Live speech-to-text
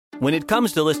When it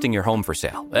comes to listing your home for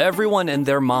sale, everyone and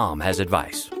their mom has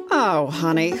advice. Oh,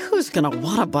 honey, who's gonna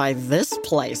want to buy this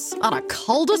place? On a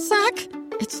cul-de-sac?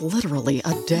 It's literally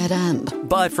a dead end.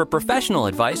 But for professional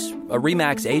advice, a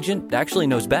RE/MAX agent actually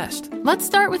knows best. Let's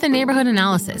start with a neighborhood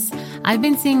analysis. I've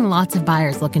been seeing lots of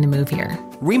buyers looking to move here.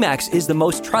 RE/MAX is the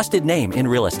most trusted name in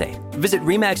real estate. Visit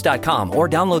RE/MAX.com or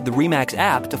download the RE/MAX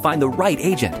app to find the right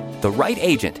agent. The right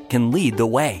agent can lead the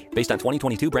way. Based on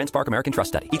 2022 BrandSpark American Trust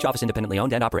Study. Each office independently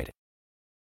owned and operated.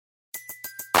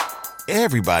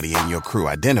 Everybody in your crew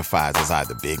identifies as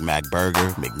either Big Mac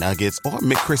Burger, McNuggets, or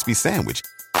McCrispy Sandwich.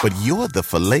 But you're the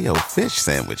Filet-O-Fish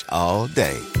Sandwich all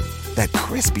day. That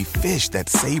crispy fish, that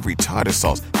savory tartar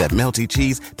sauce, that melty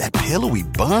cheese, that pillowy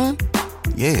bun.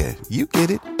 Yeah, you get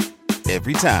it.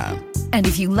 Every time. And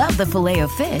if you love the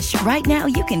Filet-O-Fish, right now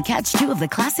you can catch two of the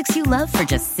classics you love for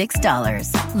just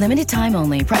 $6. Limited time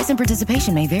only. Price and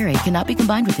participation may vary. Cannot be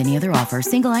combined with any other offer.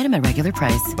 Single item at regular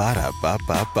price.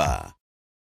 Ba-da-ba-ba-ba.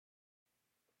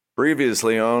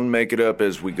 Previously on Make It Up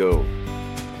As We Go.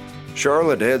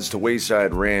 Charlotte heads to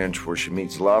Wayside Ranch where she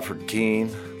meets Lawford Keene,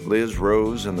 Liz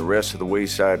Rose, and the rest of the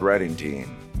Wayside writing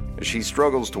team. As she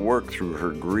struggles to work through her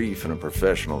grief in a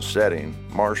professional setting,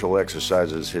 Marshall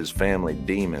exercises his family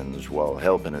demons while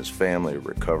helping his family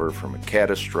recover from a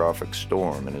catastrophic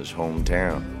storm in his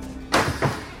hometown.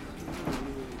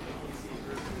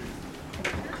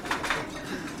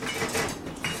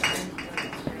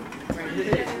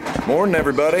 Morning,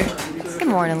 everybody. Good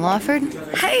morning, Lawford.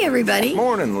 Hey, everybody.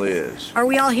 Morning, Liz. Are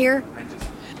we all here?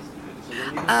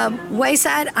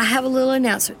 Wayside, I have a little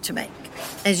announcement to make.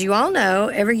 As you all know,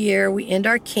 every year we end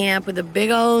our camp with a big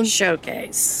old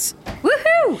showcase.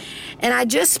 Woohoo! And I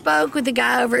just spoke with the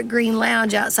guy over at Green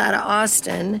Lounge outside of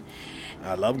Austin.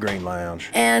 I love Green Lounge.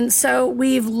 And so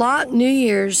we've locked New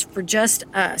Year's for just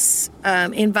us.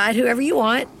 Invite whoever you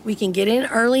want. We can get in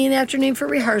early in the afternoon for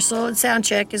rehearsal and sound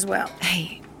check as well.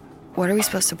 Hey, what are we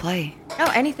supposed to play?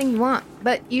 Oh, anything you want,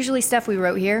 but usually stuff we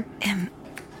wrote here.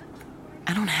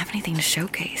 I don't have anything to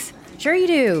showcase. Sure you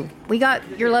do. We got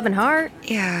Your Lovin' Heart.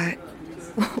 Yeah.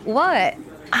 What?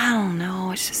 I don't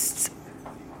know. It's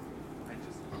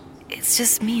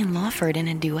just me and Lawford in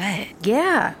a duet.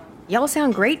 Yeah. Y'all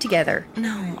sound great together.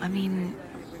 No, I mean,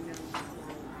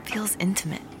 feels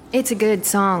intimate. It's a good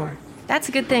song. That's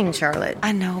a good thing, Charlotte.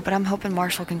 I know, but I'm hoping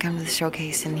Marshall can come to the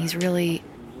showcase, and he's really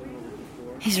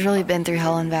been through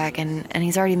hell and back, and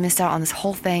he's already missed out on this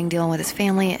whole thing dealing with his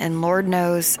family, and Lord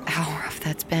knows how rough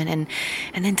that's been. And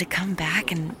then to come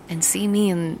back and see me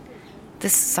and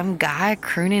some guy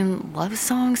crooning love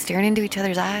songs, staring into each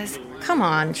other's eyes. Come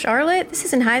on, Charlotte. This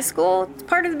isn't high school. It's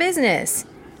part of the business.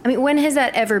 I mean, when has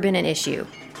that ever been an issue?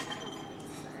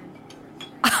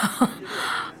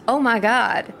 Oh my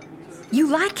God. You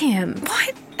like him.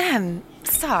 What?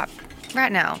 Stop.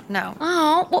 Right now. No.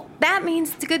 Oh, well, that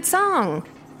means it's a good song.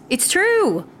 It's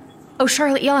true. Oh,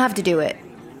 Charlotte, y'all have to do it.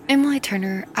 Emily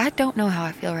Turner, I don't know how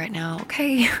I feel right now,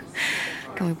 okay?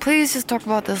 Can we please just talk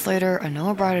about this later? I know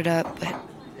I brought it up, but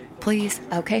please.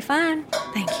 Okay, fine.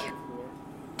 Thank you.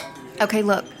 Okay,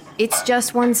 look, it's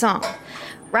just one song.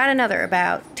 Write another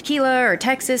about tequila or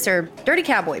Texas or dirty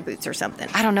cowboy boots or something.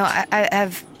 I don't know. I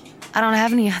don't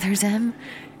have any others, Em.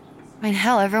 I mean,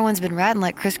 hell, everyone's been ratting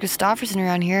like Chris Christopherson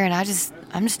around here, and I'm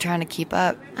just trying to keep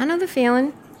up. I know the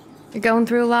feeling. You're going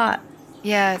through a lot.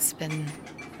 Yeah, it's been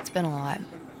a lot.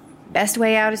 Best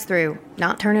way out is through,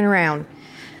 not turning around.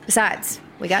 Besides,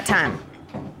 we got time.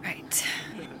 Right.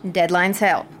 Deadlines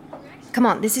help. Come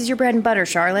on, this is your bread and butter,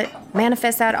 Charlotte.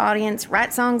 Manifest that audience,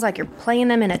 write songs like you're playing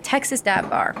them in a Texas dive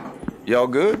bar. Y'all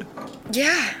good?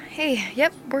 Yeah. Hey,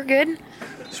 yep, we're good.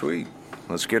 Sweet.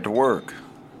 Let's get to work.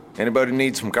 Anybody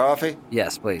need some coffee?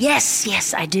 Yes, please.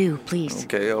 Yes, I do, please.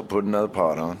 Okay, I'll put another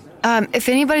pot on. If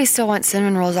anybody still wants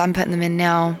cinnamon rolls, I'm putting them in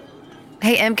now.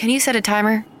 Hey, Em, can you set a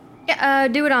timer? Yeah,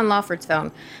 do it on Lawford's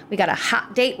phone. We got a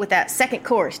hot date with that second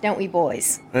course, don't we,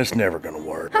 boys? That's never gonna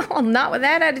work. Oh, not with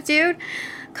that attitude.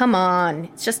 Come on,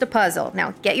 it's just a puzzle.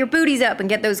 Now, get your booties up and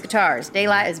get those guitars.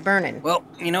 Daylight is burning. Well,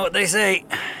 you know what they say.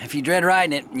 If you dread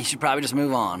writing it, you should probably just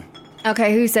move on.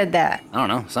 Okay, who said that? I don't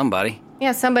know, somebody.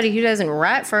 Yeah, somebody who doesn't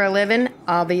write for a living,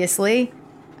 obviously.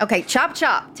 Okay, chop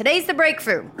chop. Today's the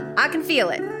breakthrough. I can feel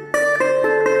it.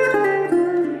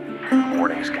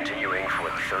 Warnings continuing for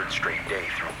the third straight day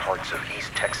through parts of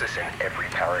East Texas and every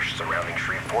parish surrounding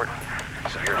Shreveport.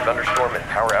 Severe thunderstorm and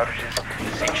power outages.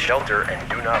 Seek shelter and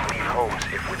do not leave homes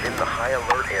if within the high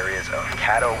alert areas of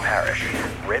Caddo Parish,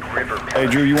 Red River Parish. Hey,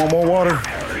 Drew, you want more water?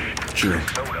 Sure.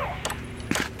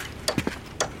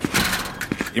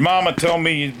 Your mama told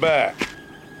me he's back.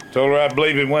 Told her I'd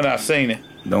believe it when I seen it.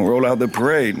 Don't roll out the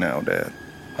parade now, Dad.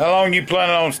 How long you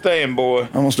planning on staying, boy?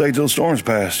 I'm gonna stay till the storm's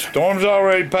passed. Storm's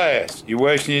already passed. You're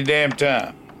wasting your damn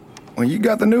time. Well, you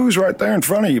got the news right there in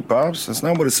front of you, Pops. That's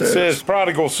not what it says. It says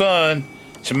prodigal son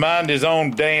should mind his own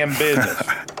damn business.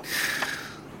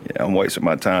 Yeah, I'm wasting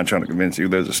my time trying to convince you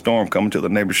there's a storm coming till the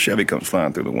neighbor's Chevy comes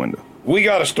flying through the window. We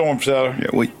got a storm cellar. Yeah,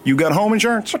 well, you got home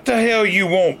insurance? What the hell you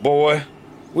want, boy?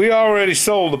 We already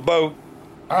sold the boat.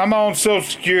 I'm on Social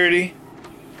Security.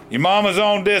 Your mama's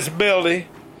on disability.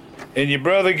 And your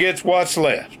brother gets what's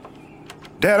left.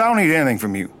 Dad, I don't need anything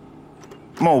from you.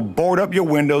 I'm gonna board up your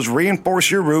windows,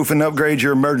 reinforce your roof, and upgrade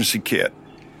your emergency kit.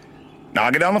 Now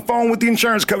I'll get on the phone with the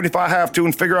insurance company if I have to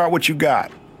and figure out what you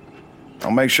got.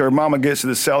 I'll make sure Mama gets to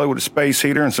the cellar with a space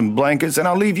heater and some blankets, and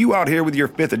I'll leave you out here with your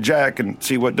fifth of Jack and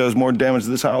see what does more damage to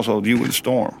this household, you with the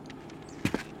storm.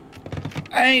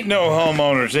 Ain't no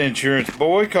homeowner's insurance,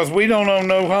 boy, because we don't own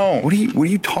no home. What are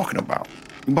you talking about?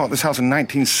 You bought this house in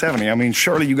 1970. I mean,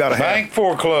 surely you gotta have... Bank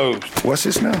foreclosed. What's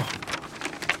this now?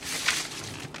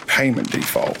 Payment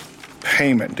default.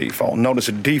 Payment default. Notice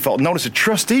a default. Notice a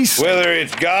trustee. Whether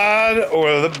it's God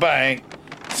or the bank,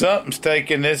 something's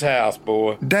taking this house,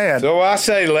 boy. Dad. So I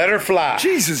say let her fly.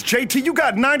 Jesus, JT, you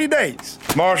got 90 days.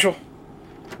 Marshall,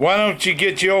 why don't you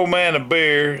get your old man a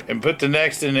beer and put the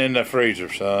next one in the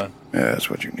freezer, son? Yeah, that's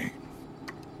what you need.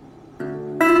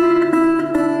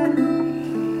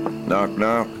 Knock,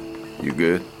 knock. You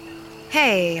good?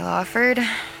 Hey, Lawford.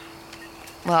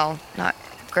 Well, not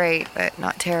great, but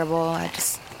not terrible.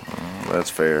 That's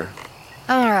fair.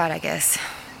 I'm all right, I guess.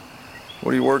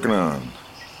 What are you working on?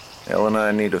 Elle and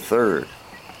I need a third.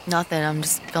 Nothing. I'm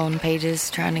just filling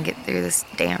pages, trying to get through this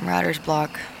damn writer's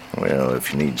block. Well,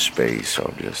 if you need space,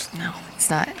 I'll just... No, it's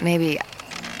not. Maybe...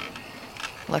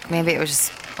 Look, maybe it was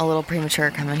just a little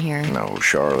premature coming here. No,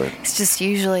 Charlotte. It's just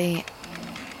usually...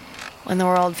 when the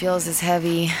world feels this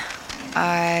heavy,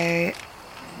 I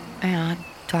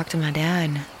talk to my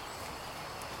dad.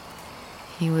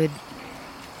 He would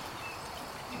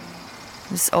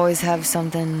just always have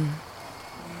something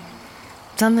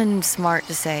smart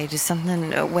to say, just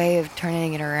something, a way of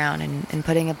turning it around and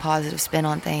putting a positive spin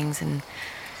on things. And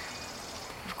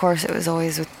of course it was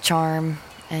always with charm,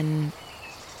 and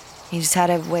he just had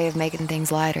a way of making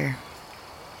things lighter.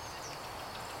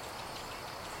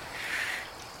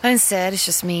 But instead, it's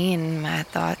just me and my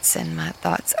thoughts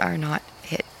are not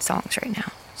hit songs right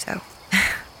now, so.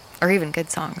 Or even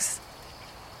good songs.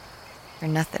 Or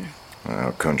nothing.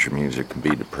 Well, country music can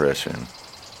be depressing.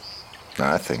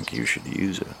 I think you should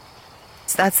use it.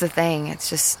 So that's the thing, it's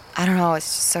just, I don't know, it's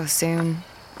just so soon.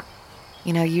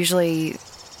 You know, usually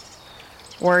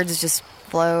words just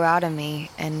flow out of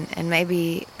me, and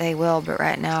maybe they will, but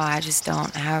right now I just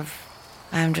don't have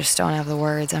the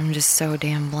words. I'm just so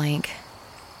damn blank.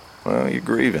 Well, you're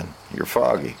grieving. You're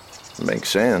foggy. It makes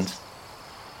sense.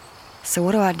 So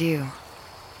what do I do?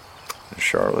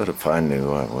 Charlotte, if I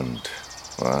knew, I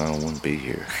wouldn't be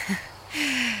here.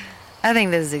 I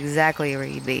think this is exactly where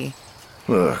you'd be.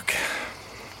 Look,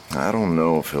 I don't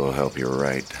know if it'll help you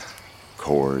write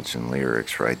chords and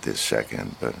lyrics right this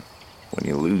second, but when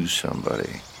you lose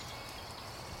somebody,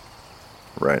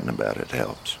 writing about it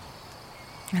helps.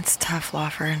 It's tough,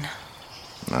 Lawford.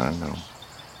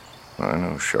 I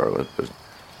know, Charlotte, but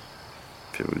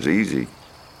if it was easy,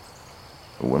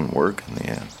 it wouldn't work in the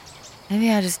end.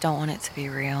 Maybe I just don't want it to be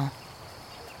real.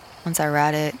 Once I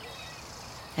write it,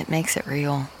 it makes it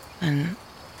real, and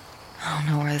I don't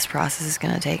know where this process is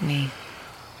gonna take me.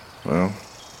 Well,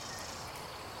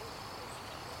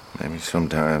 maybe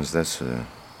sometimes that's the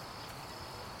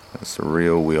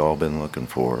real we all been looking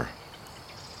for.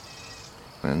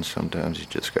 And sometimes you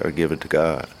just gotta give it to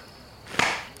God.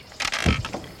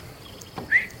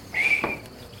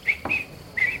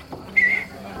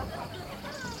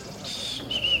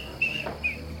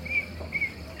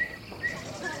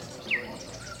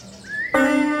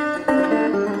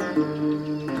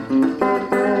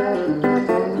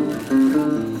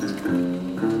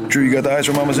 Drew, you got the ice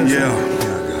for Mama's inside?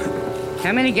 Yeah.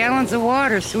 How many gallons of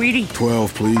water, sweetie?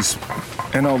 12, please.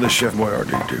 And all this Chef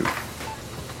Boyardee, too.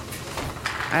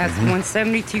 That's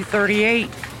 172.38.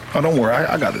 Oh, don't worry.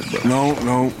 I got this, bro.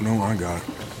 No, I got it.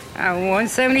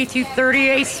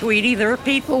 172.38, sweetie. There are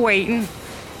people waiting.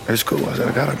 It's cool. I said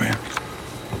I got it, man.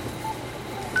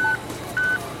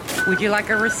 Would you like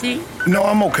a receipt? No,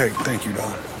 I'm okay. Thank you,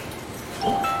 Don.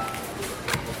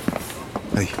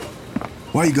 Hey,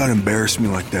 why you gotta embarrass me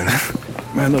like that, huh?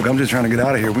 Man, look, I'm just trying to get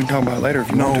out of here. We can talk about it later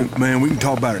if you want to. No, man, we can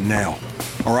talk about it now.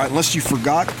 All right, unless you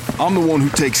forgot, I'm the one who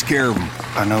takes care of them.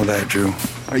 I know that, Drew.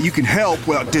 You can help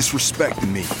without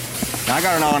disrespecting me. Now, I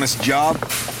got an honest job.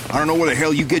 I don't know where the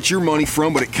hell you get your money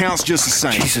from, but it counts just the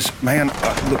same. Jesus, man.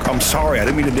 Look, I'm sorry. I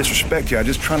didn't mean to disrespect you. I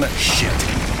just trying to... Shit.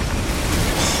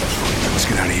 Let's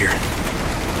get out of here.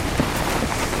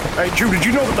 Hey, Drew, did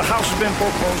you know that the house has been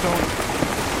foreclosed on?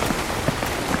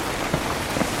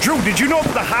 Drew, did you know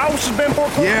that the house has been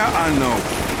foreclosed? Yeah, I know.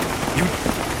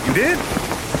 You did?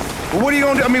 Well, what are you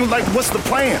gonna do? I mean, like, what's the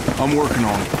plan? I'm working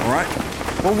on it, all right?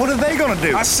 Well, what are they gonna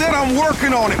do? I said I'm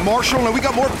working on it, Marshall, and we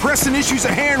got more pressing issues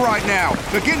at hand right now.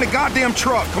 Now get in the goddamn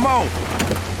truck, come on.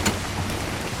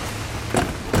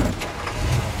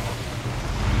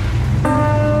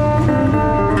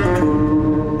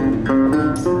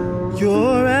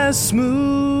 You're as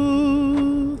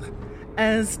smooth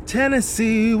as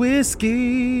Tennessee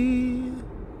whiskey.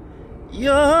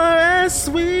 You're as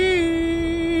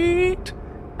sweet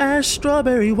as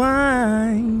strawberry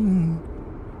wine.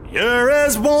 You're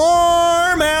as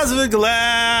warm as a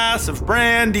glass of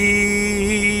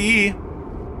brandy.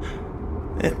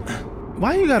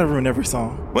 Why you gotta ruin every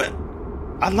song? What?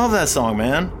 I love that song,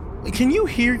 man. Can you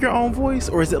hear your own voice,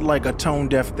 or is it like a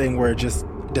tone-deaf thing where it just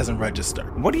doesn't register?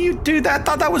 What do you do? I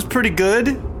thought that was pretty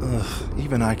good. Ugh,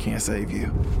 even I can't save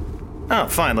you. Oh,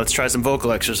 fine. Let's try some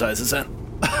vocal exercises then.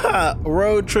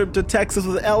 Road trip to Texas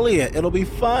with Elliot. It'll be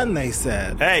fun, they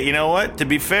said. Hey, you know what? To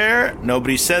be fair,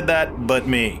 nobody said that but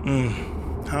me.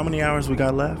 How many hours we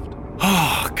got left?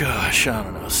 Oh, gosh. I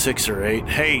don't know. 6 or 8.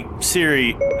 Hey,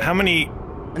 Siri, how many...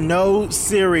 No,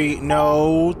 Siri.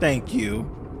 No, thank you.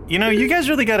 You know, you guys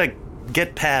really gotta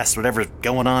get past whatever's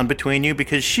going on between you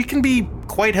because she can be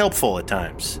quite helpful at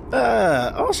times.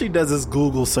 All she does is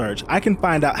Google search. I can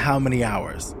find out how many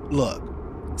hours. Look,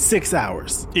 6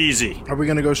 hours. Easy. Are we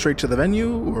gonna go straight to the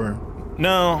venue, or?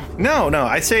 No.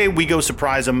 I say we go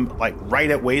surprise them, like,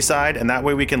 right at Wayside, and that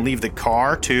way we can leave the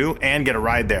car, too, and get a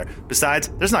ride there. Besides,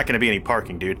 there's not gonna be any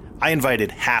parking, dude. I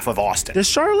invited half of Austin. Does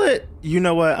Charlotte... You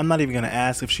know what? I'm not even gonna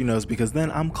ask if she knows, because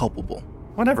then I'm culpable.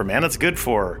 Whatever, man. It's good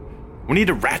for her. We need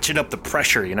to ratchet up the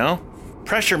pressure, you know?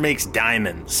 Pressure makes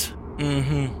diamonds.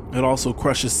 It also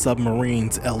crushes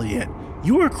submarines, Elliot.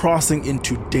 You are crossing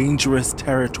into dangerous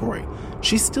territory.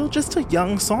 She's still just a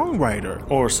young songwriter.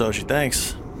 Or so she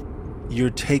thinks.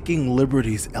 You're taking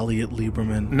liberties, Elliot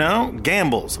Lieberman. No,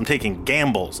 gambles. I'm taking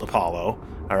gambles, Apollo.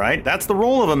 All right? That's the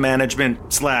role of a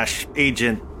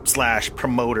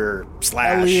management/agent/promoter/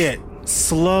 Elliot,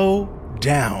 slow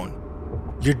down.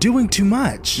 You're doing too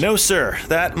much. No, sir.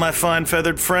 That, my fine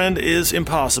feathered friend, is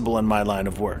impossible in my line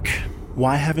of work.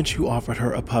 Why haven't you offered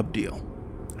her a pub deal?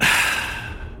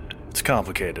 It's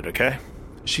complicated, okay?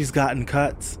 She's gotten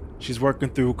cuts. She's working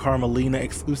through Carmelina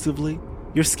exclusively.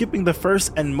 You're skipping the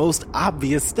first and most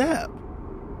obvious step.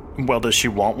 Well, does she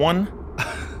want one?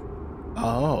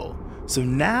 Oh, so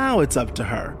now it's up to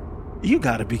her. You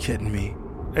gotta be kidding me.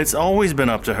 It's always been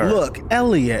up to her. Look,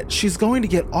 Elliot, she's going to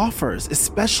get offers,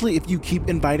 especially if you keep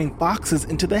inviting foxes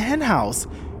into the hen house.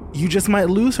 You just might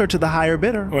lose her to the higher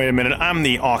bidder. Wait a minute, I'm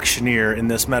the auctioneer in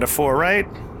this metaphor, right?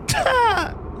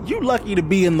 You lucky to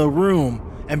be in the room,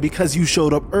 and because you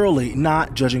showed up early,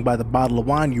 not judging by the bottle of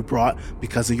wine you brought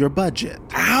because of your budget.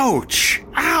 Ouch!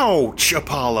 Ouch,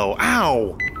 Apollo,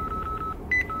 ow!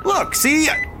 Look, see?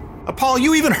 Apollo,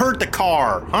 you even hurt the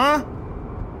car, huh?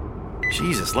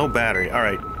 Jesus, low battery. All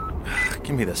right,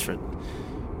 give me this. For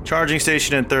charging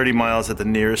station in 30 miles at the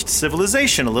nearest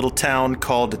civilization, a little town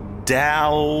called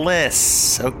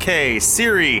Dallas. Okay,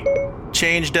 Siri,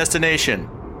 change destination.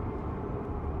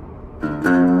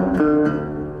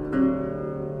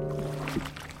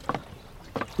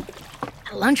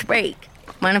 Lunch break.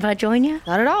 Mind if I join you?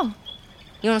 Not at all.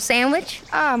 You want a sandwich?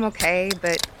 I'm okay,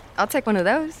 but I'll take one of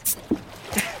those.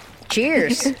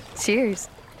 Cheers. Cheers.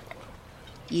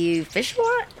 You fish a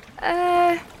lot?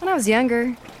 When I was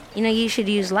younger. You know, you should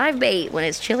use live bait when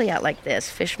it's chilly out like this.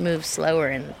 Fish move slower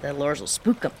and the lures will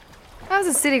spook them. I was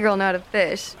a city girl, not a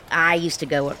fish. I used to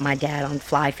go with my dad on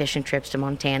fly fishing trips to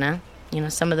Montana. You know,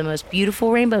 some of the most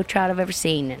beautiful rainbow trout I've ever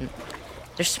seen. And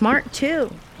they're smart,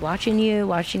 too. Watching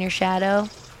your shadow.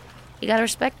 You gotta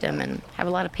respect them and have a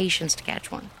lot of patience to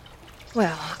catch one.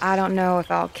 Well, I don't know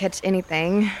if I'll catch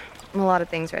anything. I'm a lot of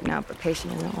things right now, but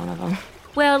patient isn't one of them.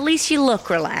 Well, at least you look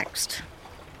relaxed.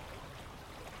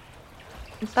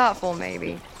 Thoughtful,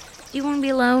 maybe. Do you want to be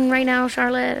alone right now,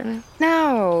 Charlotte?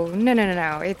 No.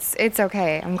 It's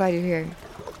okay. I'm glad you're here.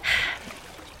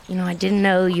 You know, I didn't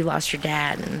know you lost your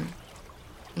dad, and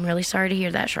I'm really sorry to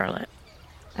hear that, Charlotte.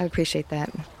 I appreciate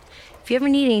that. If you ever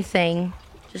need anything,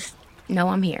 just know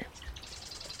I'm here.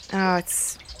 Oh,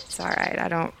 it's all right. I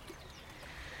don't know.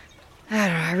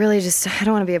 I really just, I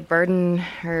don't want to be a burden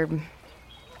or,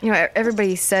 you know,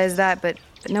 everybody says that, but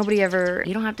nobody ever...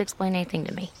 You don't have to explain anything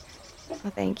to me.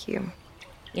 Well, thank you.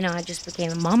 I just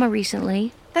became a mama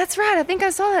recently. That's right. I think I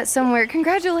saw that somewhere.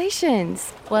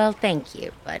 Congratulations. Well, thank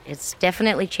you, but it's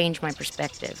definitely changed my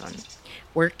perspective on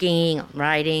working, on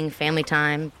writing, family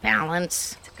time,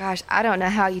 balance. Gosh, I don't know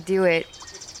how you do it.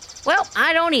 Well,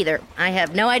 I don't either. I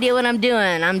have no idea what I'm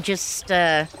doing. I'm just,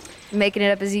 making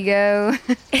it up as you go.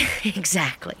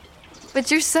 Exactly. But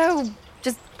you're so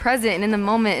just present and in the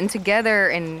moment and together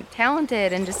and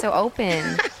talented and just so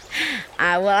open.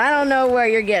 Well, I don't know where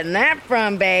you're getting that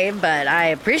from, babe, but I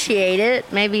appreciate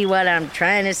it. Maybe what I'm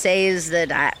trying to say is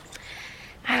that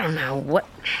I don't know,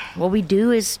 what we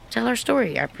do is tell our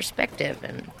story, our perspective,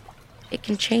 and it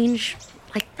can change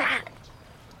like that.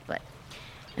 But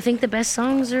I think the best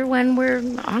songs are when we're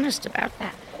honest about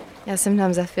that. Yeah,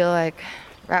 sometimes I feel like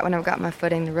right when I've got my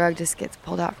footing, the rug just gets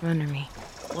pulled out from under me.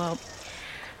 Well,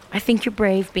 I think you're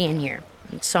brave being here.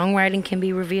 And songwriting can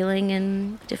be revealing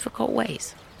in difficult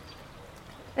ways.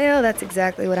 Well, that's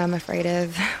exactly what I'm afraid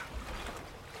of.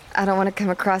 I don't want to come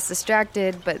across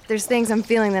distracted, but there's things I'm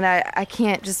feeling that I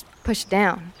can't just push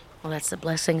down. Well, that's the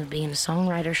blessing of being a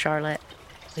songwriter, Charlotte.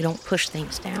 We don't push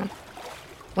things down.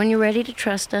 When you're ready to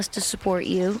trust us to support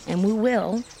you, and we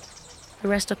will, the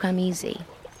rest will come easy.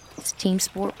 It's team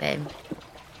sport, babe.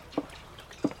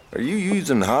 Are you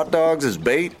using hot dogs as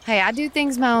bait? Hey, I do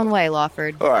things my own way,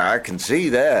 Lawford. Oh, I can see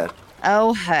that.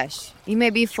 Oh, hush. You may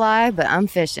be fly, but I'm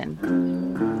fishing.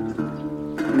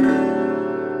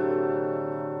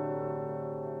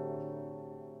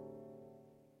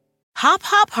 Hop,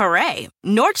 hop, hooray!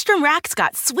 Nordstrom Rack's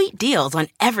got sweet deals on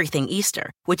everything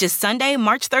Easter, which is Sunday,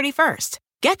 March 31st.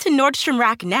 Get to Nordstrom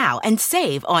Rack now and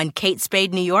save on Kate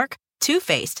Spade New York, Too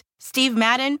Faced, Steve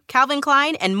Madden, Calvin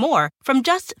Klein, and more from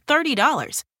just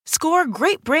 $30. Score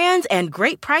great brands and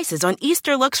great prices on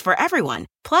Easter looks for everyone,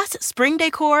 plus spring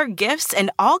decor, gifts,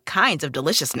 and all kinds of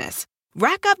deliciousness.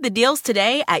 Rack up the deals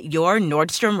today at your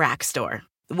Nordstrom Rack store.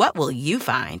 What will you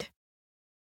find?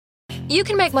 You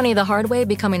can make money the hard way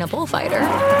becoming a bullfighter,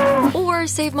 or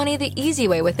save money the easy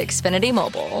way with Xfinity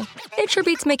Mobile. It sure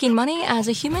beats making money as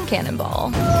a human cannonball.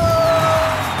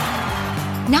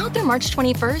 Now through March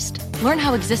 21st, learn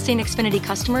how existing Xfinity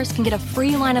customers can get a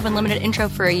free line of unlimited intro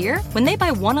for a year when they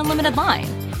buy one unlimited line.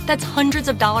 That's hundreds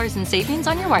of dollars in savings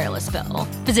on your wireless bill.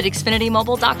 Visit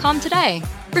XfinityMobile.com today.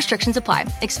 Restrictions apply.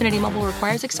 Xfinity Mobile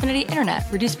requires Xfinity Internet.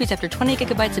 Reduced speeds after 20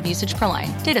 gigabytes of usage per line.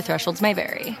 Data thresholds may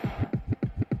vary.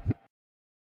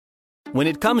 When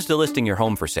it comes to listing your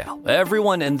home for sale,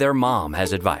 everyone and their mom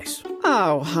has advice.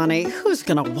 Oh, honey, who's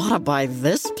gonna want to buy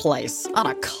this place? On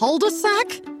a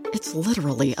cul-de-sac? It's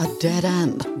literally a dead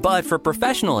end. But for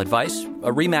professional advice,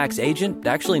 a RE/MAX agent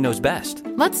actually knows best.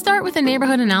 Let's start with a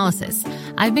neighborhood analysis.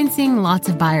 I've been seeing lots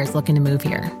of buyers looking to move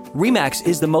here. RE/MAX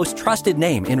is the most trusted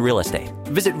name in real estate.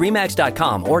 Visit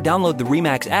RE/MAX.com or download the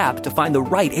RE/MAX app to find the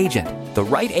right agent. The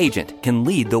right agent can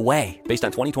lead the way. Based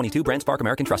on 2022 BrandSpark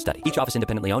American Trust Study. Each office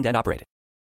independently owned and operated.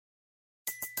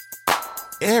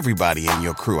 Everybody in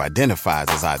your crew identifies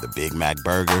as either Big Mac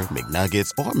Burger,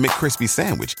 McNuggets, or McCrispy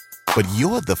Sandwich. But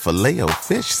you're the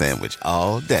Filet-O-Fish Sandwich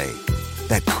all day.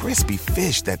 That crispy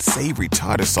fish, that savory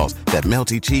tartar sauce, that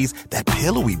melty cheese, that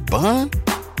pillowy bun.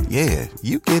 Yeah,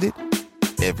 you get it.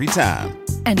 Every time.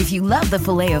 And if you love the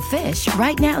Filet-O-Fish,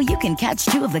 right now you can catch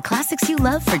two of the classics you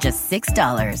love for just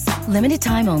 $6. Limited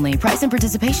time only. Price and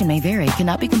participation may vary.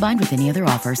 Cannot be combined with any other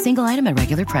offer. Single item at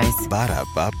regular price.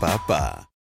 Ba-da-ba-ba-ba.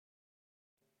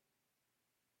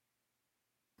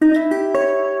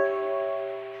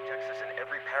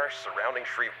 Surrounding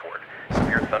Shreveport.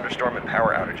 Severe thunderstorm and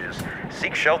power outages.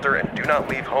 Seek shelter and do not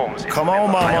leave homes. Come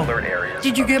on, Mama. Alert areas.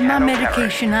 Did you get my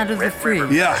medication out of the fridge?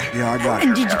 Yeah, I got it.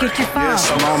 And did you get your file? Yes,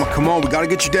 Mama, come on. We gotta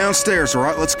get you downstairs, all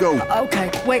right? Let's go.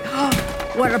 Okay, wait.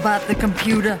 What about the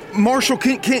computer? Marshall,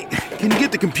 can you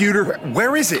get the computer?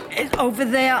 Where is it? It's over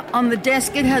there on the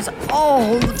desk. It has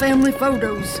all the family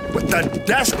photos. With the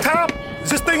desktop?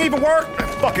 Does this thing even work?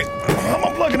 Fuck it. I'm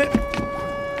unplugging it.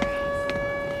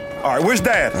 All right, where's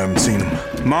Dad? I haven't seen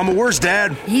him. Mama, where's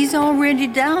Dad? He's already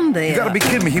down there. You gotta be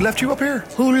kidding me. He left you up here?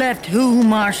 Who left who,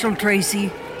 Marshall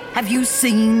Tracy? Have you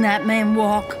seen that man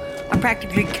walk? I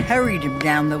practically carried him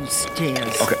down those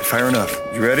stairs. Okay, fair enough.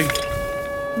 You ready?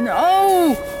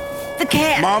 No! The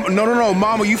cat! Mama, no.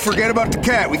 Mama, you forget about the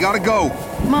cat. We gotta go.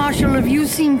 Marshall, have you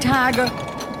seen Tiger?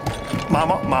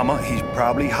 Mama, he's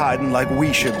probably hiding like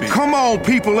we should be. Come on,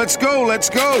 people, let's go.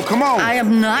 Come on. I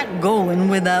am not going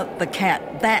without the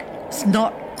cat. That's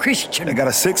not Christian. I got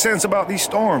a sixth sense about these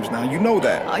storms now. You know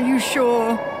that. Are you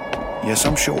sure? Yes,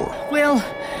 I'm sure. Well,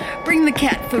 bring the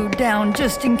cat food down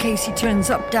just in case he turns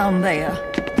up down there.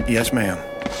 Yes, ma'am.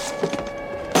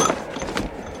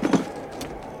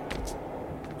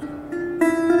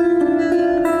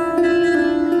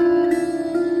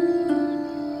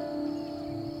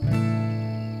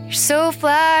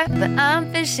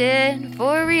 fishing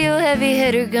for a real heavy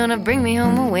hitter, gonna bring me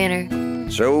home a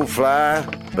winner. So fly,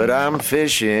 but I'm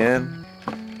fishing.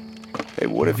 Hey,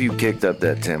 what if you kicked up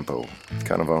that tempo?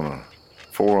 Kind of on a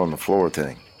 4 on the floor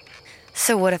thing.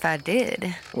 So what if I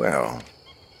did? Well,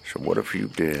 so what if you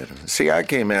did? See, I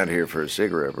came out here for a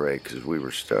cigarette break because we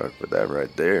were stuck, but that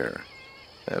right there,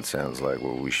 that sounds like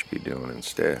what we should be doing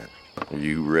instead. Are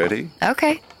you ready?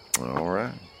 Okay. All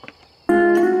right.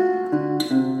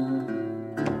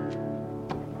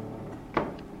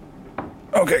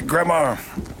 Okay, grab my arm.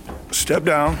 Step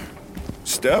down.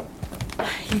 Step.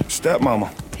 Step,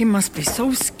 Mama. He must be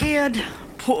so scared.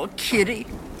 Poor kitty.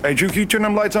 Hey, Drew, can you turn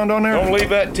them lights on down there? Don't leave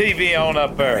that TV on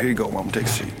up there. Here you go, Mama. Take a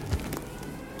seat.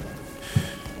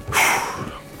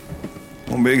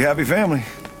 One big happy family.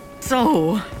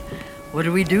 So, what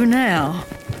do we do now?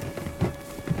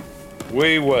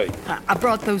 We wait. I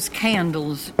brought those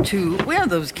candles, too. Where are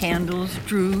those candles,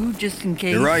 Drew, just in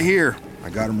case? They're right here. I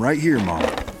got them right here, Mom.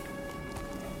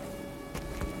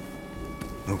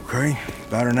 Okay,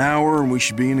 about an hour and we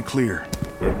should be in the clear.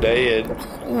 We're dead.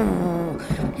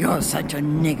 Oh, you're such a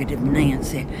negative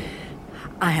Nancy.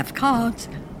 I have cards.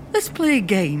 Let's play a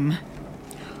game.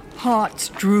 Hearts,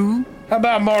 Drew. How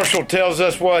about Marshall tells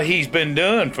us what he's been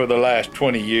doing for the last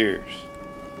 20 years?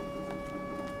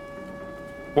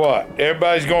 What,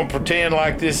 everybody's gonna pretend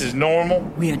like this is normal?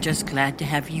 We are just glad to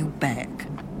have you back.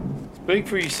 Speak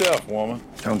for yourself, woman.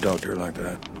 Don't talk to her like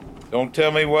that. Don't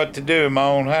tell me what to do in my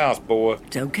own house, boy.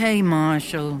 It's okay,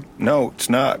 Marshall. No, it's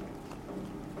not.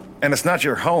 And it's not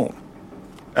your home.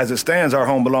 As it stands, our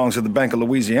home belongs to the Bank of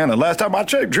Louisiana. Last time I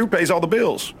checked, Drew pays all the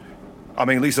bills. I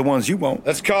mean, at least the ones you won't.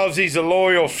 That's 'cause he's a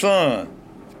loyal son.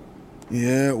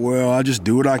 Yeah, well, I just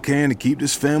do what I can to keep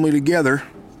this family together.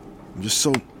 I'm just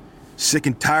so sick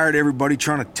and tired of everybody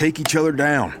trying to take each other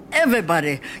down.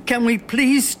 Everybody, can we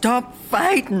please stop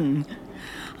fighting?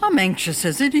 I'm anxious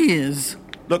as it is.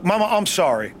 Look, Mama, I'm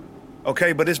sorry.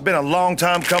 Okay, but it's been a long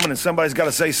time coming and somebody's got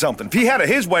to say something. If he had it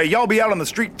his way, y'all be out on the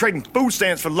street trading food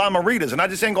stamps for lamaritas, and I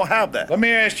just ain't gonna have that. Let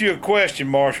me ask you a question,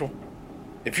 Marshall.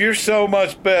 If you're so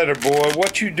much better, boy,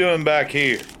 what you doing back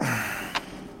here?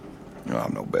 No,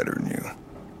 I'm no better than you.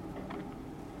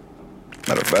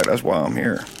 Matter of fact, that's why I'm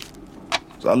here.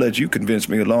 So I let you convince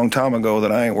me a long time ago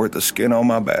that I ain't worth the skin on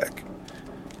my back.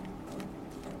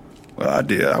 Well, I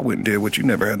did. I went and did what you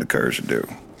never had the courage to do.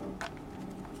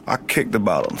 I kicked the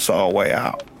bottle and saw a way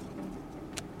out.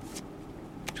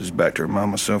 Just back to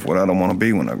remind myself what I don't want to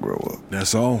be when I grow up.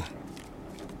 That's all.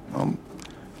 I'm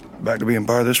back to being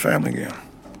part of this family again.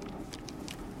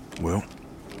 Well,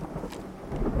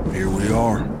 here we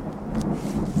are.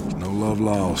 No love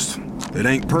lost. It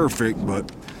ain't perfect,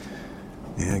 but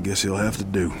yeah, I guess he'll have to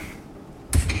do.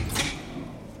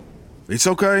 It's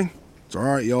okay. It's all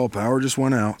right, y'all. Power just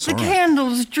went out. It's The all right.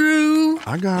 candles, Drew.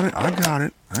 I got it. I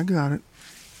got it.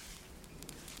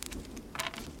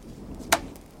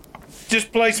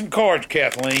 Just play some cards,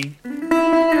 Kathleen.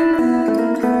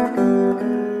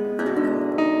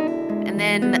 And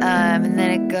then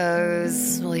it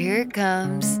goes, well, here it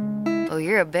comes. Oh,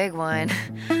 you're a big one.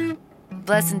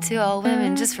 Blessing to all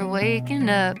women just for waking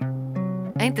up.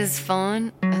 Ain't this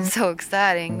fun? It's so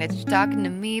exciting that you're talking to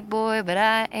me, boy, but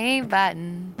I ain't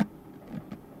biting.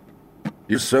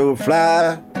 You're so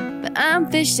fly. But I'm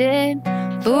fishing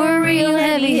for a real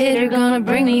heavy hitter, gonna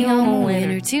bring me home a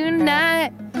winner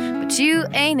tonight. But you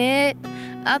ain't it.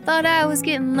 I thought I was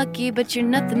getting lucky, but you're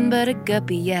nothing but a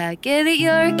guppy. Yeah, I get it,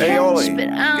 you're a catch, Hey, Ollie, but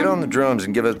I'm... get on the drums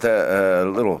and give it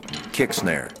that little kick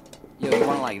snare. Yo, you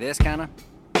want it like this, kinda?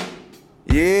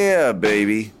 Yeah,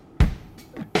 baby.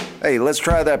 Hey, let's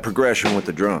try that progression with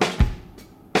the drums.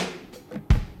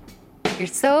 You're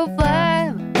so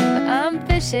fly, but I'm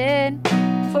fishing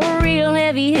for a real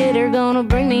heavy hitter, gonna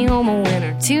bring me home a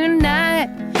winner tonight.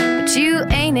 But you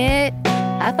ain't it.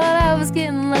 I thought I was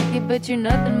getting lucky, but you're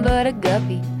nothing but a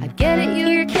guppy. I get it,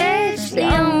 you're a catch, the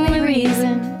only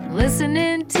reason.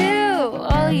 Listening to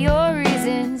all your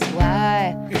reasons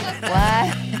why,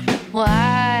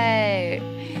 why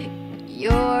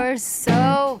you're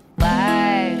so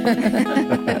fly.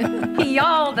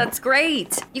 Y'all, that's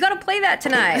great. You gotta play that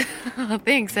tonight. Oh,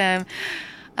 thanks, Sam.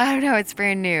 I don't know, it's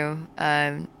brand new.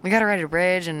 We gotta write a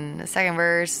bridge and a second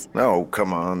verse. Oh,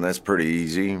 come on, that's pretty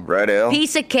easy. Right, Elle?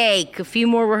 Piece of cake. A few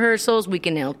more rehearsals, we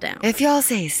can nail it down. If y'all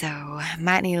say so.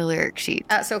 Might need a lyric sheet.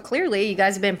 So clearly, you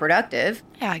guys have been productive.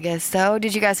 Yeah, I guess so.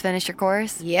 Did you guys finish your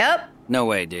chorus? Yep. No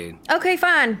way, dude. Okay,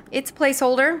 fine. It's a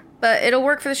placeholder, but it'll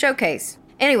work for the showcase.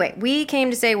 Anyway, we came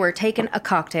to say we're taking a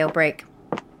cocktail break.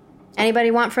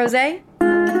 Anybody want frosé?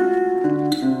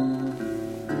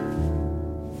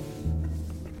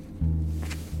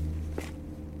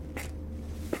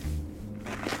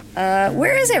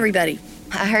 Where is everybody?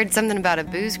 I heard something about a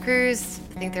booze cruise.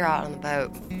 I think they're out on the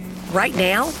boat. Right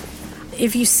now?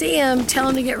 If you see them, tell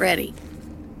them to get ready.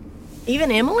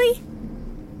 Even Emily?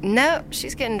 No,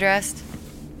 she's getting dressed.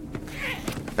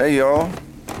 Hey, y'all.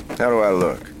 How do I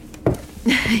look?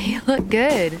 You look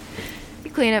good.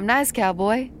 You clean up nice,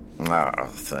 cowboy. Oh,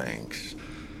 thanks.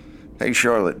 Hey,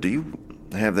 Charlotte, do you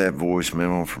have that voice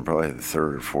memo from probably the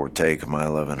third or fourth take of My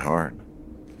Loving Heart?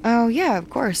 Oh, yeah, of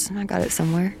course. I got it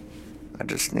somewhere. I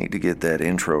just need to get that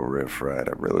intro riff right.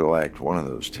 I really liked one of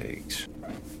those takes.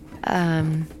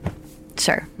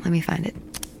 Sure. Let me find it.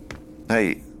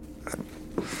 Hey.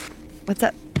 What's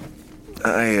up?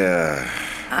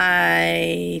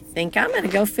 I think I'm gonna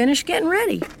go finish getting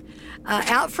ready.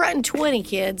 Out front in 20,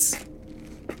 kids.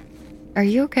 Are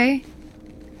you okay?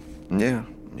 Yeah.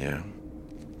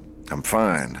 I'm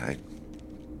fine. I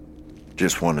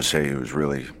just want to say it was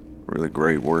really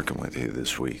great working with you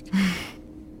this week.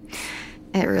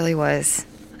 It really was.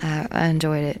 I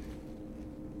enjoyed it.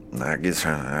 I guess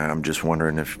I'm just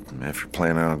wondering if you're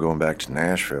planning on going back to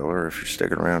Nashville or if you're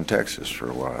sticking around Texas for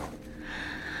a while.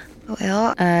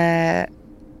 Well, I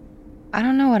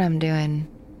don't know what I'm doing.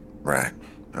 Right.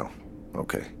 Oh,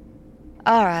 okay.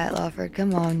 All right, Lawford,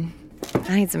 come on.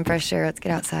 I need some fresh air. Let's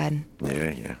get outside.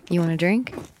 Yeah. You want a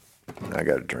drink? I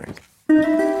got a drink.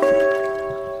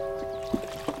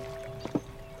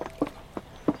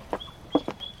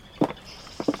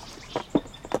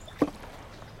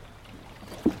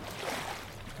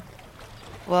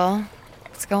 Well,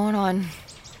 what's going on?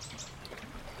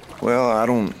 Well, I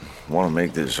don't want to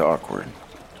make this awkward.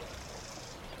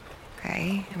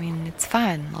 Okay, I mean, it's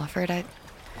fine, Lawford. I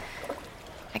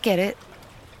get it.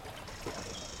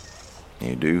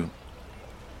 You do?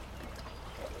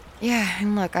 Yeah,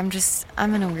 and look, I'm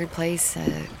in a weird place,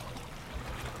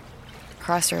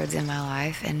 crossroads in my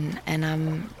life, and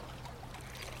I'm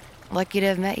lucky to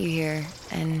have met you here,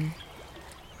 and,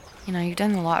 you know, you've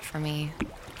done a lot for me.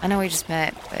 I know we just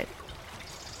met, but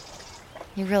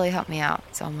you really helped me out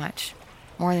so much,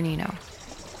 more than you know.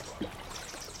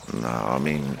 No, I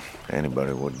mean,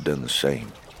 anybody would have done the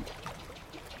same.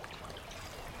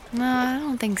 No, I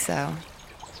don't think so.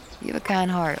 You have a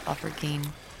kind heart, Lawford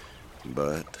Keene.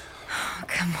 But... Oh,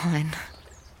 come on.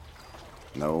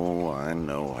 No, I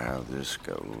know how this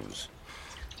goes.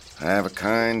 I have a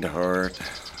kind heart.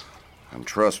 I'm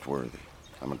trustworthy.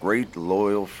 I'm a great,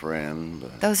 loyal friend,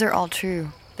 but... Those are all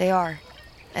true. They are.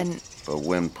 And... But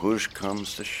when push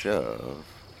comes to shove,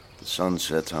 the sun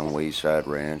sets on Wayside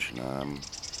Ranch and I'm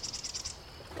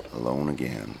alone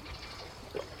again.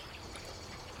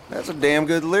 That's a damn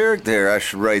good lyric there. I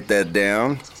should write that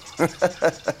down.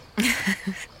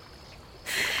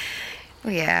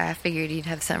 Well, yeah, I figured you'd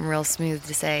have something real smooth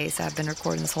to say, so I've been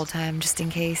recording this whole time, just in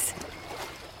case.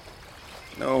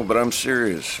 No, but I'm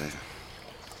serious.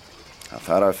 I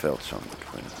thought I felt something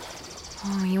between us.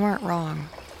 Oh, you weren't wrong.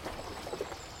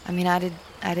 I mean, I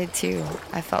did too.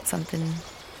 I felt something.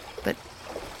 But,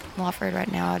 Lawford,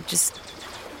 right now,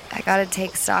 I gotta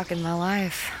take stock in my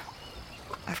life.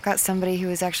 I've got somebody who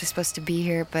was actually supposed to be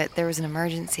here, but there was an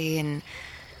emergency, and,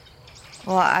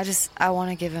 well, I want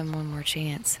to give him one more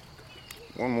chance.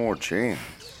 One more chance?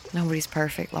 Nobody's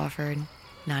perfect, Lawford.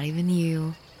 Not even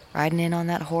you. Riding in on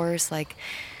that horse like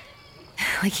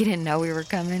you didn't know we were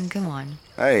coming. Come on.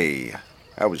 Hey,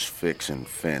 I was fixing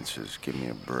fences. Give me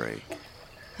a break.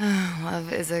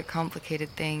 Love is a complicated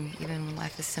thing, even when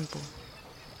life is simple.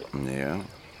 Yeah.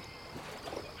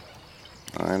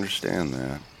 I understand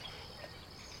that.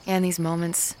 Yeah, in these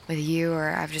moments with you, or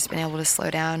I've just been able to slow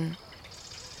down,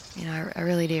 you know, I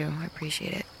really do. I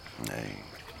appreciate it. Hey,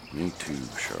 me too,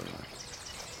 Charlotte.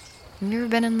 Have you ever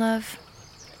been in love?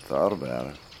 Thought about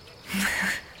it.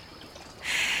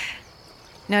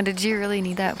 Now, did you really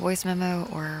need that voice memo,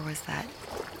 or was that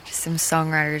just some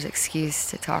songwriter's excuse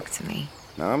to talk to me?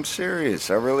 No, I'm serious.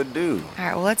 I really do. All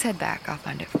right, well, let's head back. I'll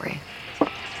find it for you.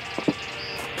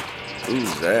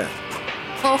 Who's that?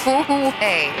 Oh,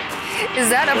 hey. Is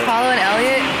that Apollo and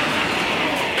Elliot?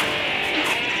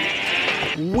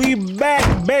 We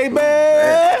back, baby!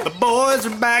 The boys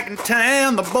are back in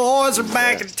town. The boys are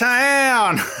back in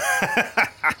town.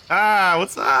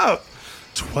 What's up?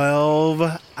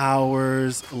 12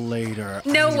 hours later.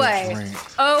 No way.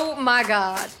 Oh my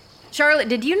God. Charlotte,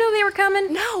 did you know they were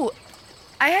coming? No.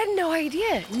 I had no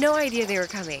idea. No idea they were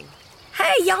coming.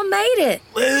 Hey, y'all made it.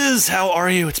 Liz, how are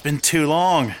you? It's been too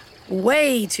long.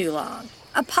 Way too long.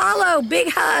 Apollo, big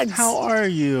hugs. How are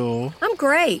you? I'm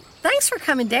great. Thanks for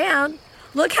coming down.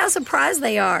 Look how surprised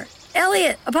they are.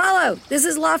 Elliot, Apollo, this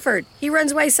is Lawford. He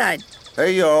runs Wayside.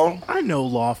 Hey, y'all. I know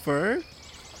Lawford.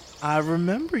 I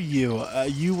remember you.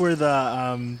 You were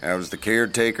the, I was the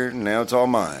caretaker, and now it's all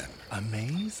mine.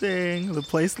 Amazing. The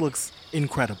place looks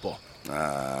incredible.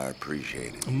 I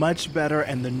appreciate it. Much better,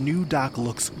 and the new dock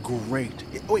looks great.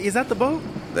 Wait, is that the boat?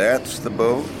 That's the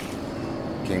boat.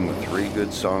 Came with 3 good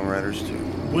songwriters, too.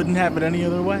 Wouldn't have it any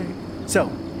other way.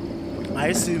 So, I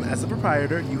assume as the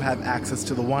proprietor, you have access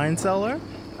to the wine cellar.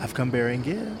 I've come bearing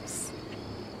gifts.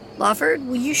 Lawford,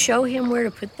 will you show him where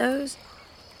to put those?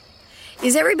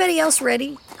 Is everybody else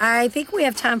ready? I think we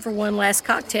have time for one last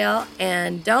cocktail,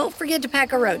 and don't forget to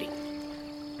pack a roadie.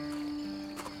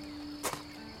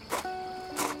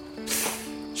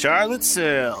 Charlotte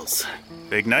Sales.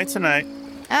 Big night tonight.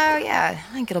 Oh, yeah.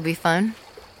 I think it'll be fun.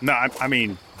 No, I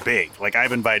mean big. Like,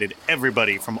 I've invited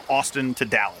everybody from Austin to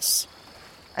Dallas.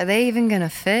 Are they even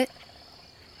gonna fit?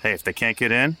 Hey, if they can't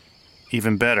get in,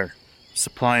 even better.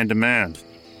 Supply and demand.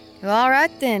 Well, all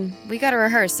right then. We gotta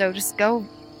rehearse, so just go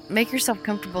make yourself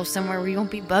comfortable somewhere where you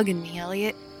won't be bugging me,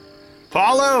 Elliot.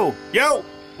 Paulo! Yo!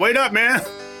 Wait up, man!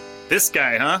 This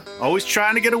guy, huh? Always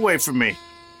trying to get away from me.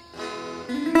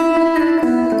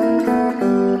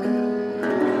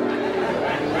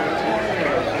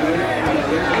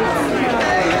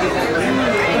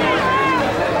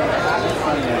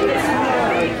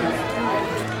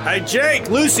 Hey, Jake,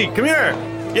 Lucy, come here.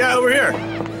 Yeah, over here.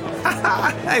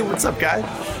 Hey, what's up, guy?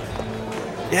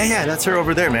 Yeah, that's her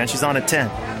over there, man. She's on at 10.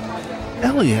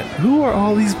 Elliot, who are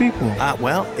all these people?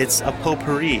 Well, it's a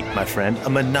potpourri, my friend. A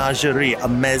menagerie, a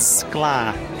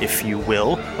mezcla, if you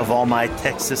will, of all my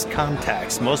Texas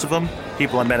contacts. Most of them,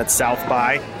 people I met at South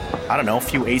by. I don't know, a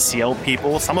few ACL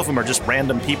people. Some of them are just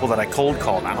random people that I cold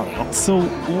called. I don't know. So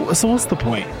what's the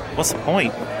point? What's the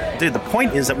point? Dude, the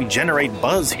point is that we generate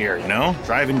buzz here, you know?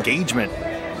 Drive engagement.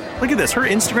 Look at this. Her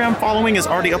Instagram following is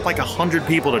already up like 100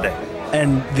 people today.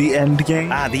 And the end game?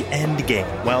 The end game.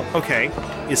 Well, okay.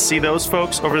 You see those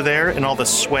folks over there in all the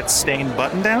sweat-stained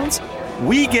button-downs?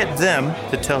 We get them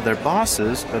to tell their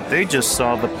bosses that they just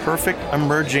saw the perfect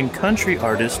emerging country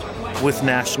artist with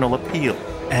national appeal.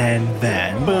 And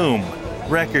then? Boom.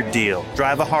 Record deal.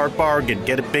 Drive a hard bargain.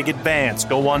 Get a big advance.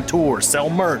 Go on tour.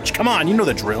 Sell merch. Come on, you know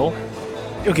the drill.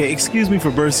 Okay, excuse me for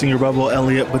bursting your bubble,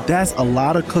 Elliot, but that's a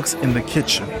lot of cooks in the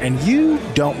kitchen, and you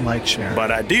don't like sharing.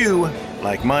 But I do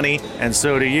like money, and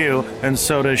so do you, and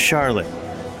so does Charlotte.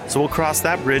 So we'll cross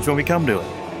that bridge when we come to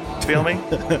it. Feel me?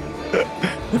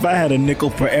 If I had a nickel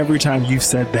for every time you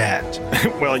said that.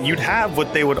 Well, you'd have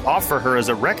what they would offer her as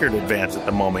a record advance at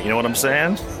the moment, you know what I'm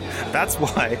saying? That's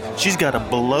why she's got to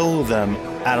blow them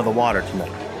out of the water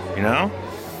tonight, you know?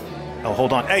 Oh,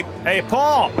 hold on. Hey,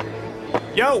 Paul!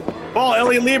 Yo, Paul,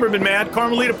 Elliot Lieberman, man,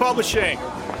 Carmelita Publishing.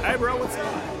 Hey, bro, what's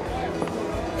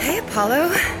up? Hey, Apollo.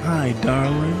 Hi,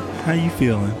 darling. How you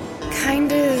feeling?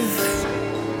 Kind of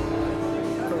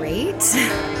great.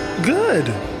 Good.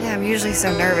 Yeah, I'm usually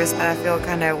so nervous, but I feel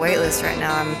kind of weightless right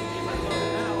now. I'm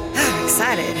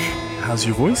excited. How's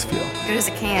your voice feel? Good as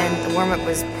it can. The warm-up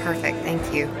was perfect.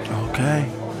 Thank you. Okay.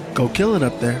 Go kill it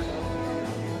up there.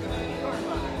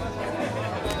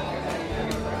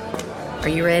 Are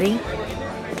you ready?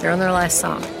 They're on their last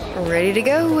song. We're ready to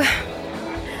go.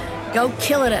 Go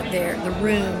kill it up there. The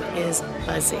room is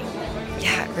buzzing.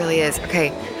 Yeah, it really is. Okay.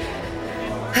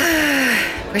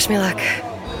 Wish me luck.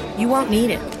 You won't need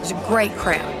it. There's a great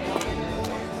crowd.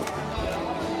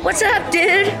 What's up,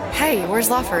 dude? Hey,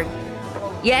 where's Lawford?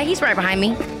 Yeah, he's right behind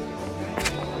me.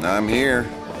 I'm here.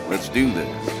 Let's do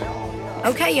this.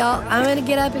 Okay, y'all. I'm going to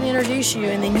get up and introduce you,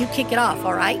 and then you kick it off,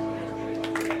 all right?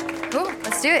 Cool.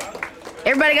 Let's do it.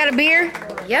 Everybody got a beer?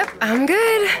 Yep, I'm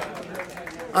good.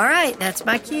 All right, that's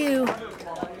my cue.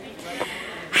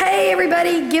 Hey,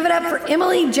 everybody, give it up for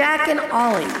Emily, Jack, and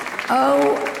Ollie.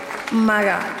 Oh, my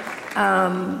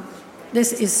God.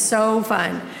 This is so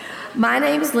fun. My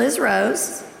name is Liz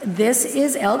Rose. This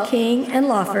is Elle King and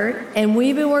Lawford, and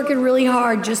we've been working really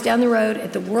hard just down the road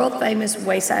at the world-famous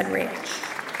Wayside Ranch.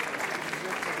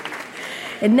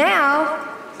 And now,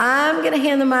 I'm going to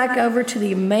hand the mic over to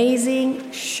the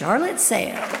amazing Charlotte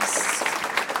Sales.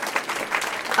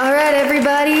 All right,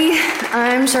 everybody.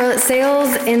 I'm Charlotte Sales,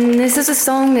 and this is a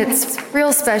song that's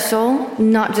real special,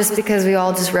 not just because we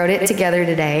all just wrote it together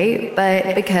today,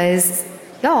 but because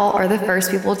y'all are the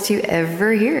first people to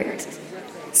ever hear it.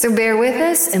 So bear with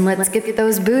us, and let's get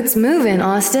those boots moving,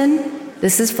 Austin.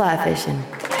 This is Fly Fishing.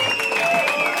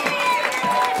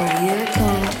 Oh, here it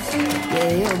comes.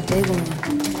 Yeah, you're a big one.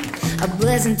 A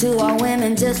blessing to all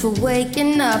women just for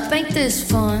waking up. Ain't this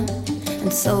fun?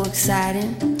 And so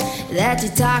exciting that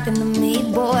you're talking to me,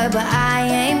 boy, but I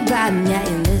ain't biting. Yeah,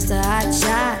 you're Mr. Hot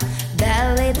Shot,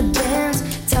 ballet the bands,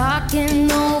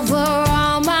 talking over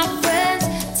all my friends.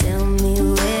 Tell me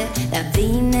where that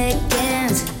V-neck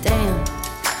ends. Damn.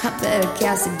 better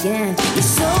cast again. You're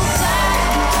so fly,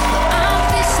 but I'm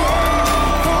fishing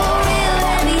for a real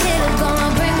heavy hitter,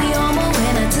 gonna bring me home a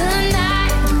winner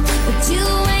tonight. But you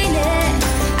ain't it.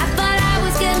 I thought I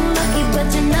was getting lucky, but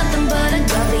you're nothing but a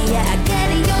guppy. Yeah, I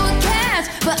get it, you're a catch,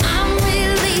 but I'm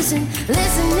releasing,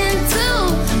 listening to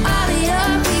all of your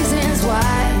reasons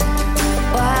why.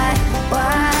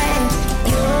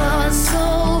 You're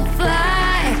so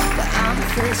fly, but I'm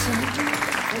fishing.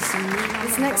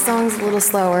 This next song's a little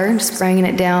slower, just bringing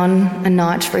it down a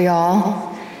notch for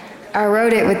y'all. I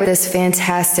wrote it with this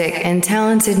fantastic and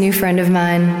talented new friend of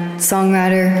mine,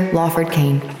 songwriter Lawford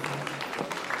Kane.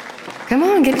 Come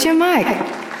on, get you a mic.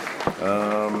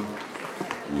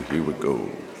 Here we go.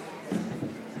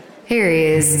 Here he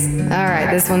is. All right,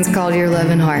 this one's called Your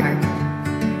Loving Heart.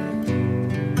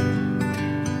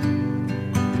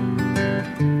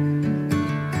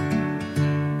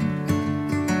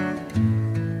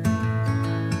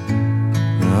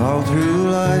 All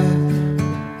through life,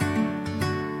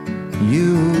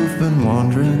 you've been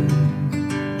wandering.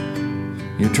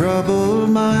 Your troubled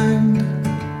mind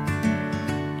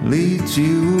leads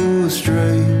you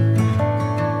astray,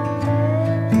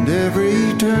 and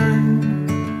every turn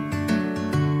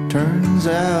turns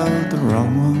out the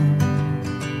wrong one.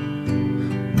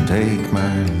 Take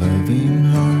my loving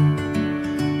heart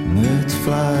and let's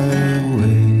fly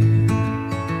away.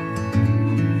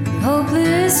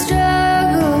 Hopeless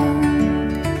struggle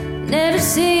never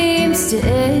seems to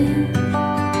end.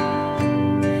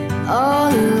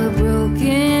 All you're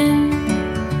broken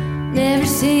never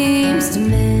seems to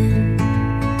mend.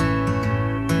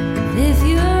 If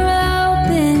you're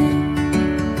open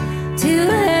to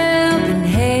a helping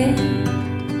hand,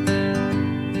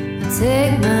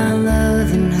 take my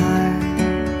loving heart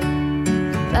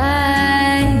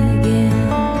back again.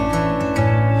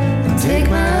 Take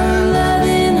my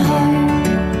loving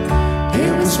heart,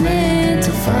 it was meant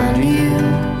to find you.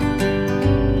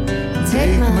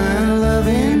 Take my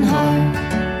loving heart,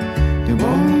 it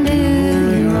won't do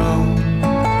you wrong.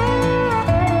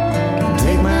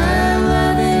 Take my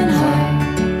loving heart,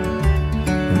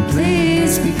 and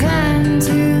please be kind to.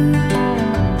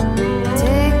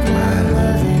 Take my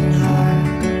loving heart,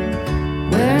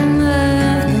 where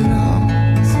love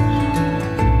belongs.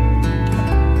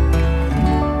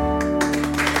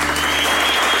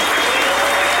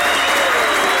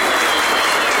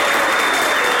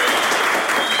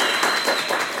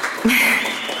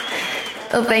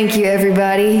 Well, thank you,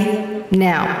 everybody.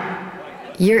 Now,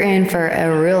 you're in for a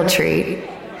real treat.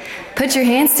 Put your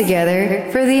hands together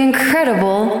for the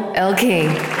incredible Elle King.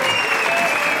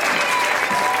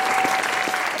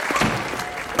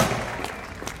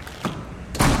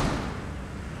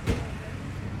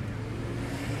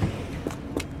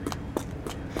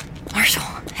 Marshall,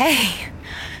 hey,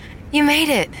 you made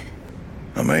it.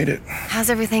 I made it. How's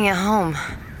everything at home?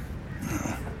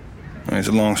 It's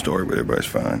a long story, but everybody's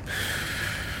fine.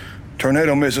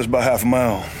 Tornado missed us by half a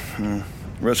mile. The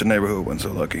rest of the neighborhood wasn't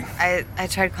so lucky. I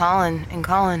tried calling and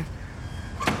calling.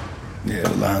 Yeah,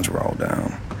 the lines were all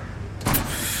down.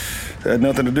 Had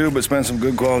nothing to do but spend some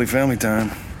good quality family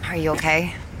time. Are you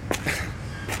okay?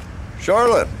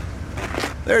 Charlotte,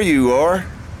 there you are.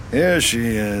 Here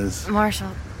she is. Marshall.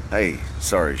 Hey,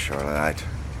 sorry, Charlotte.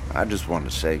 I just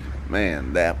wanted to say,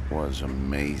 man, that was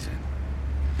amazing.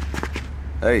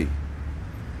 Hey,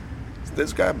 is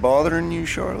this guy bothering you,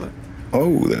 Charlotte?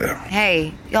 Oh, there.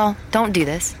 Hey, y'all, don't do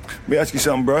this. Let me ask you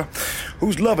something, bruh.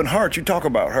 Whose loving heart you talk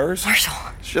about, hers? Marshall.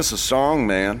 It's just a song,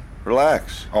 man.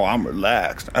 Relax. Oh, I'm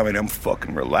relaxed. I'm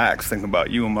fucking relaxed thinking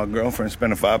about you and my girlfriend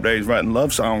spending 5 days writing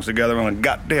love songs together on a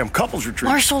goddamn couples retreat.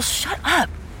 Marshall, shut up.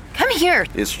 Come here.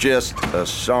 It's just a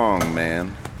song,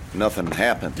 man. Nothing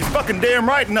happened. You fucking damn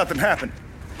right nothing happened.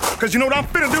 Because you know what I'm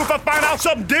finna do if I find out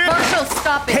something did? Marshall,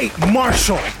 stop it. Hey,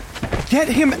 Marshall! Get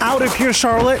him out of here,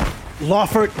 Charlotte.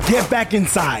 Lawford, get back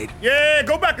inside. Yeah,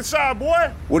 go back inside,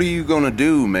 boy. What are you gonna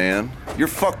do, man? You're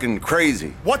fucking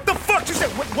crazy. What the fuck you said?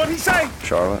 What'd he say?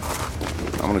 Charlotte,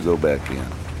 I'm gonna go back in.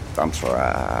 I'm sorry,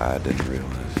 I didn't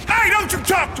realize. Hey, don't you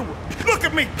talk to her! Look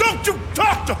at me! Don't you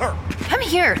talk to her! Come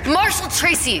here. Marshall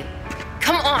Tracy.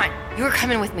 Come on. You were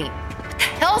coming with me. What the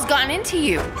hell's gotten into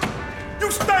you?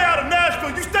 You stay out of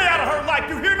Nashville. You stay out of her life.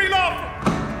 You hear me, Lawford?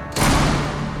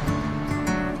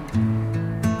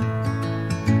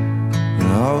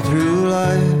 All through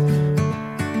life,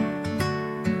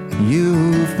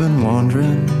 you've been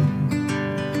wandering.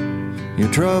 Your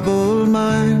troubled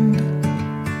mind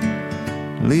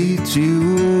leads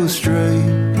you astray,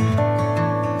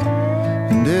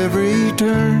 and every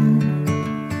turn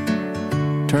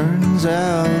turns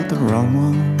out the wrong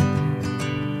one.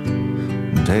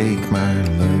 Take my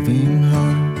loving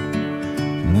heart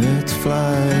Let's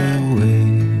fly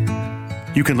away.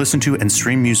 You can listen to and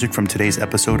stream music from today's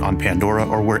episode on Pandora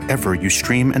or wherever you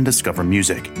stream and discover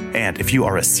music. And if you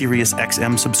are a Sirius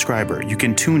XM subscriber, you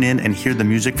can tune in and hear the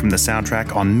music from the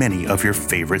soundtrack on many of your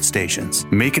favorite stations.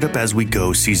 Make It Up As We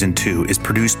Go Season 2 is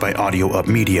produced by Audio Up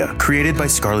Media, created by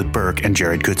Scarlett Burke and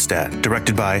Jared Goodstadt,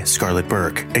 directed by Scarlett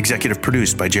Burke, executive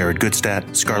produced by Jared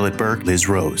Goodstadt, Scarlett Burke, Liz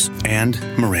Rose, and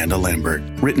Miranda Lambert.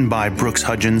 Written by Brooks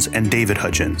Hudgens and David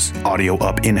Hudgens. Audio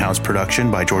Up in-house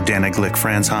production by Jordana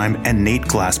Glick-Fransheim and Nate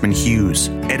Glassman Hughes.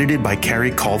 Edited by Carrie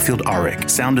Caulfield Arick.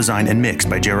 Sound design and mix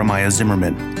by Jeremiah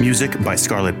Zimmerman. Music by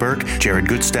Scarlett Burke, Jared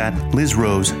Goodstadt, Liz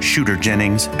Rose, Shooter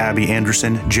Jennings, Abby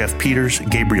Anderson, Jeff Peters,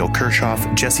 Gabriel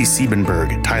Kirchhoff, Jesse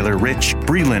Siebenberg, Tyler Rich,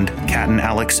 Breland, Catton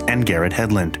Alex, and Garrett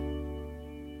Hedlund.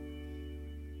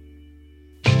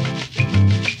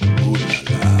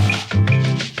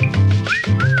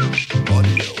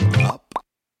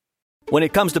 When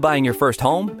it comes to buying your first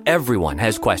home, everyone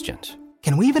has questions.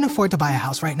 Can we even afford to buy a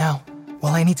house right now?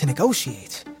 Well, I need to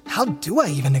negotiate. How do I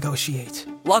even negotiate?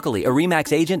 Luckily, a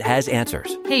RE/MAX agent has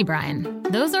answers. Hey, Brian,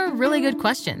 those are really good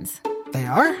questions. They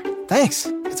are? Thanks.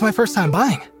 It's my first time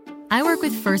buying. I work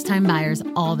with first-time buyers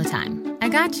all the time. I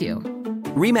got you.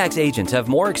 RE/MAX agents have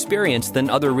more experience than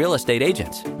other real estate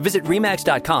agents. Visit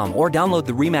RE/MAX.com or download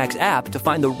the RE/MAX app to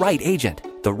find the right agent.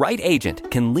 The right agent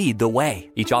can lead the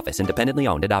way. Each office independently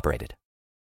owned and operated.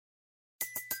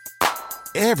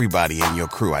 Everybody in your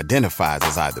crew identifies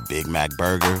as either Big Mac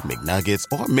Burger, McNuggets,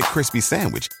 or McCrispy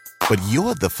Sandwich. But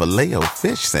you're the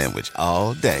Filet-O-Fish Sandwich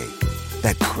all day.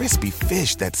 That crispy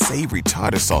fish, that savory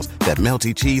tartar sauce, that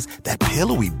melty cheese, that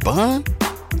pillowy bun.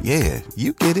 Yeah,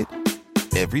 you get it.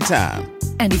 Every time.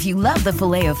 And if you love the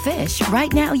Filet-O-Fish,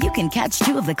 right now you can catch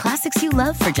two of the classics you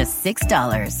love for just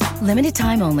 $6. Limited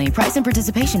time only. Price and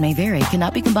participation may vary.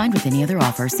 Cannot be combined with any other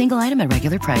offer. Single item at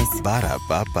regular price.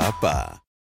 Ba-da-ba-ba-ba.